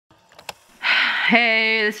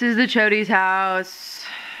Hey, this is the Chodi's house.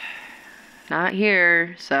 Not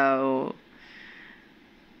here, so...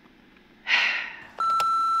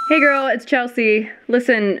 Hey girl, it's Chelsea.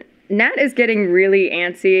 Listen, Nat is getting really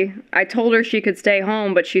antsy. I told her she could stay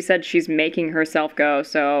home, but she said she's making herself go,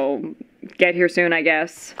 so get here soon, I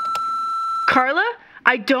guess. Carla,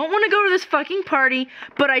 I don't want to go to this fucking party,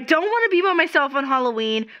 but I don't want to be by myself on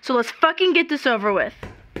Halloween, so let's fucking get this over with.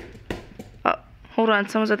 Oh, hold on,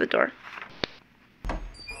 someone's at the door.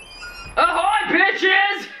 Ahoy,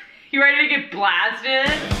 bitches! You ready to get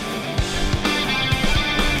blasted?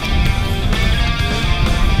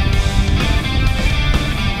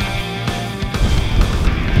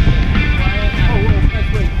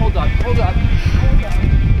 Wait, hold up.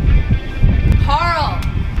 Carl!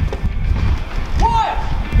 What?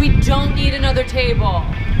 We don't need another table.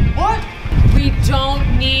 What? We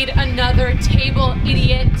don't need another table,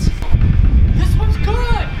 idiot. This one's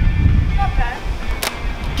good. Not bad.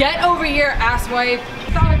 Get over here, asswipe.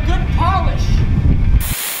 Got a good polish.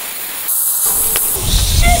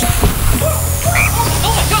 Shit!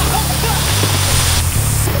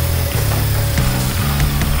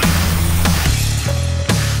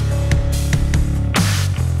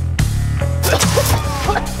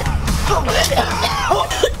 Oh my god!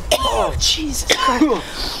 Oh, Jesus Christ.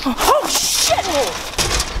 Oh, shit!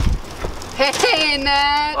 Hey,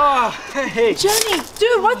 Nat. Oh, hey. Jenny,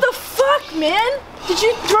 dude, what the fuck, man? Did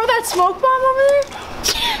you throw that smoke bomb over there?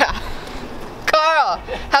 Yeah. Carl,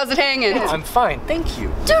 how's it hanging? I'm fine, thank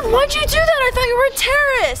you. Dude, why'd you do that? I thought you were a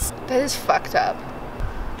terrorist. That is fucked up.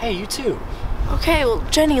 Hey, you too. Okay, well,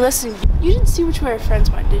 Jenny, listen. You didn't see which way our friends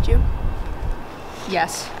went, did you?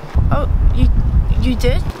 Yes. Oh, you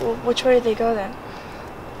did? Well, which way did they go then?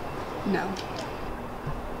 No.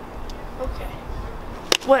 Okay.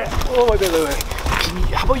 What? Oh, wait.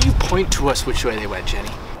 How about you point to us which way they went, Jenny?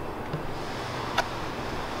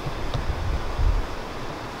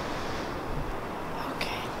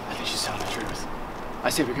 Okay. I think she's telling the truth. I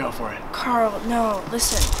say we go for it. Carl, no,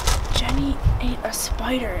 listen. Jenny ate a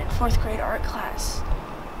spider in 4th grade art class.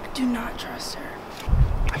 Do not trust her.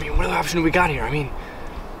 I mean, what other option do we got here? I mean,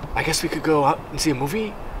 I guess we could go out and see a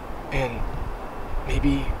movie, and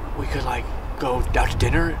maybe we could like go out to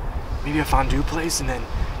dinner, maybe a fondue place, and then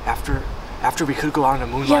after we could go out on a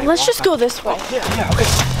moonlight. Yeah, let's just go this way. Oh, yeah, okay.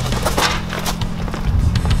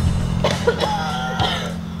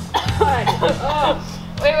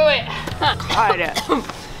 Wait.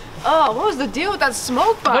 Oh, what was the deal with that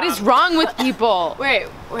smoke bomb? What is wrong with people? Wait,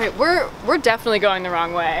 we're definitely going the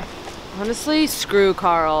wrong way. Honestly, screw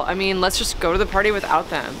Carl. I mean, let's just go to the party without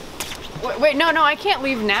them. Wait, no, I can't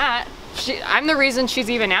leave Nat. I'm the reason she's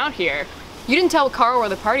even out here. You didn't tell Carl where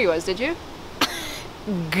the party was, did you?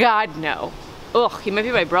 God, no. Ugh, he might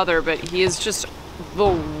be my brother, but he is just the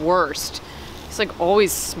worst. He's like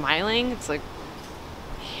always smiling. It's like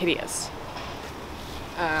hideous.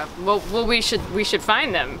 Well, we should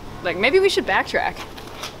find them. Like, maybe we should backtrack.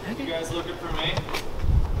 You guys looking for me?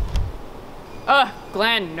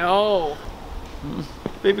 Glenn, no.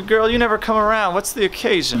 Baby girl, you never come around. What's the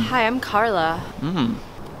occasion? Hi, I'm Carla.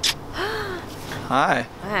 Hi.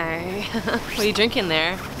 Hi. What are you drinking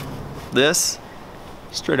there? This?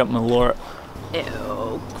 Straight up Malort.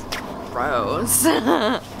 Ew, gross.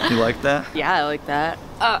 You like that? Yeah, I like that.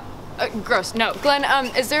 Gross. No, Glenn.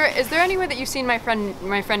 Is there any way that you've seen my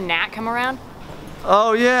friend Nat come around?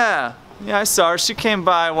 Oh, yeah. Yeah, I saw her. She came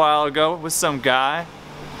by a while ago with some guy.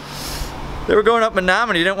 They were going up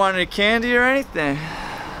Menominee. You didn't want any candy or anything.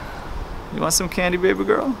 You want some candy, baby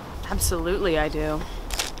girl? Absolutely, I do.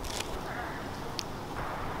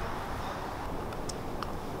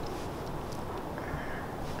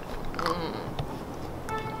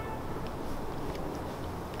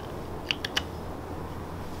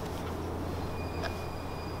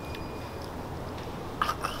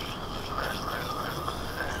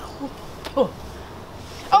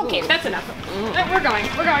 Okay, that's enough. We're going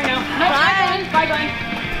now. No, bye,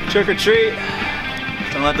 Glenn. Trick or treat.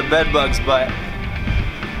 Don't let the bedbugs bite.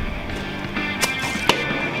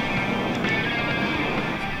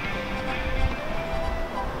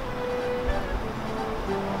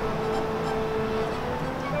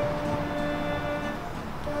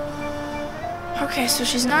 Okay, so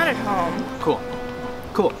she's not at home. Cool.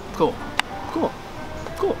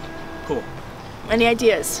 Any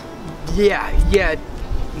ideas? Yeah.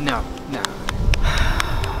 No.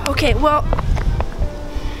 Okay, well,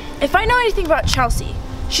 if I know anything about Chelsea,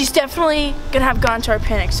 she's definitely gonna have gone to our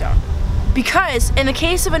panic zone. Because in the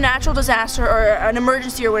case of a natural disaster or an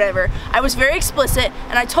emergency or whatever, I was very explicit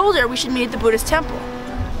and I told her we should meet at the Buddhist temple.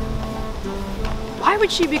 Why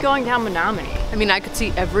would she be going down Menominee? I mean, I could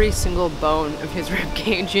see every single bone of his rib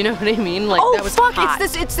cage. You know what I mean? Like Oh that was fuck! hot.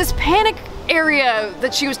 It's this panic area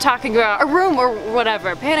that she was talking about, a room or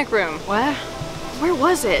whatever, panic room. What? Where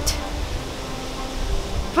was it?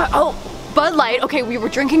 But oh, Bud Light. Okay, we were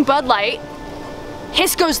drinking Bud Light.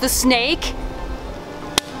 Hisco's the snake.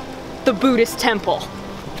 The Buddhist temple.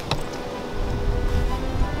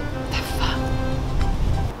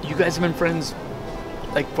 You guys have been friends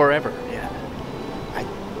like forever. Yeah.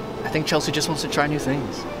 I think Chelsea just wants to try new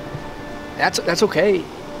things. That's okay.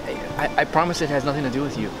 I promise it has nothing to do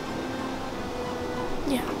with you.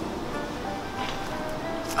 Yeah.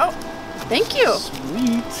 Oh, thank you.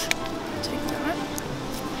 Sweet. Take that.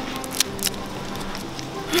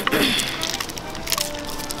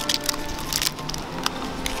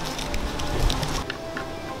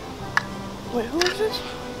 Wait, who is this?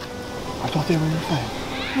 I thought they were your friends.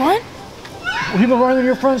 What? We've been running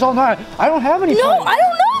your friends all night. I don't have any No, friends. I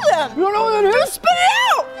don't know them. You don't know who that Dude, is? spit it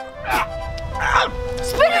out!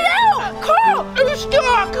 Spit it out! Carl, you're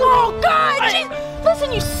stuck! Oh, God! Jeez.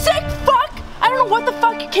 Listen, you sick fuck! I don't know what the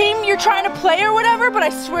fuck game you're trying to play or whatever, but I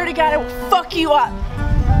swear to God, I will fuck you up.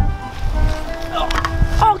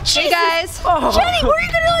 Oh, Jesus! Hey guys. Oh. Jenny, where are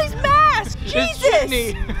you getting all these masks?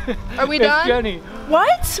 Jesus! Are we done? Jenny.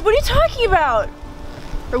 What? What are you talking about?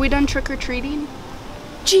 Are we done trick or treating?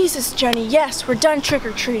 Jesus, Jenny, yes, we're done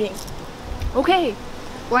trick-or-treating. Okay.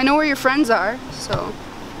 Well, I know where your friends are, so.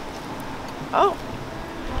 Oh.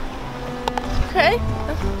 Okay.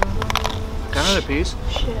 Got another piece?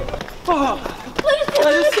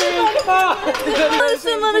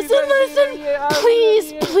 Listen.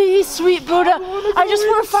 Please, sweet Buddha. I just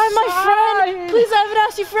want to find my friend. Please, I haven't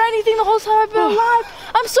asked you for anything the whole time I've been alive.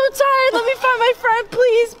 I'm so tired. Let me find my friend.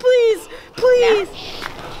 Please.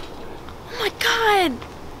 Oh my God.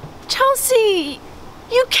 Chelsea,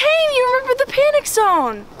 you came. You remember the panic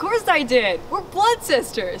zone. Of course I did. We're blood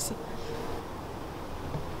sisters.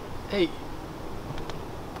 Hey.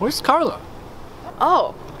 Where's Carla?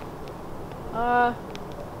 Oh.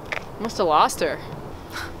 Must have lost her.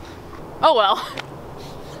 Oh well.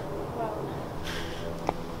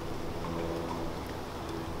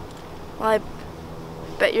 Well, I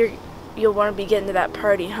bet you'll want to be getting to that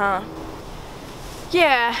party, huh?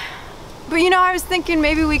 Yeah. But you know, I was thinking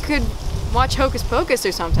maybe we could watch Hocus Pocus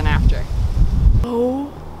or something after.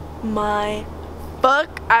 Oh my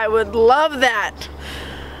fuck, I would love that.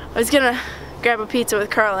 I was gonna grab a pizza with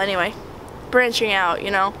Carl anyway. Branching out,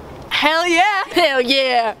 you know. Hell yeah! Hell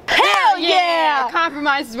yeah! Hell yeah!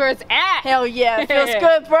 Compromise is where it's at. Hell yeah, feels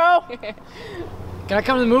good, bro. Can I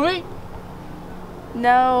come to the movie?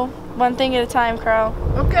 No, one thing at a time, Carl.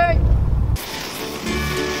 Okay.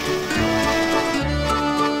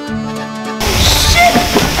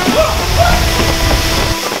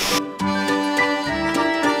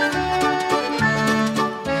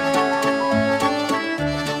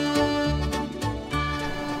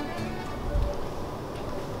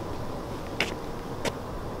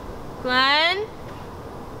 Glenn?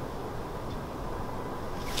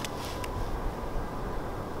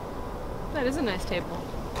 That is a nice table.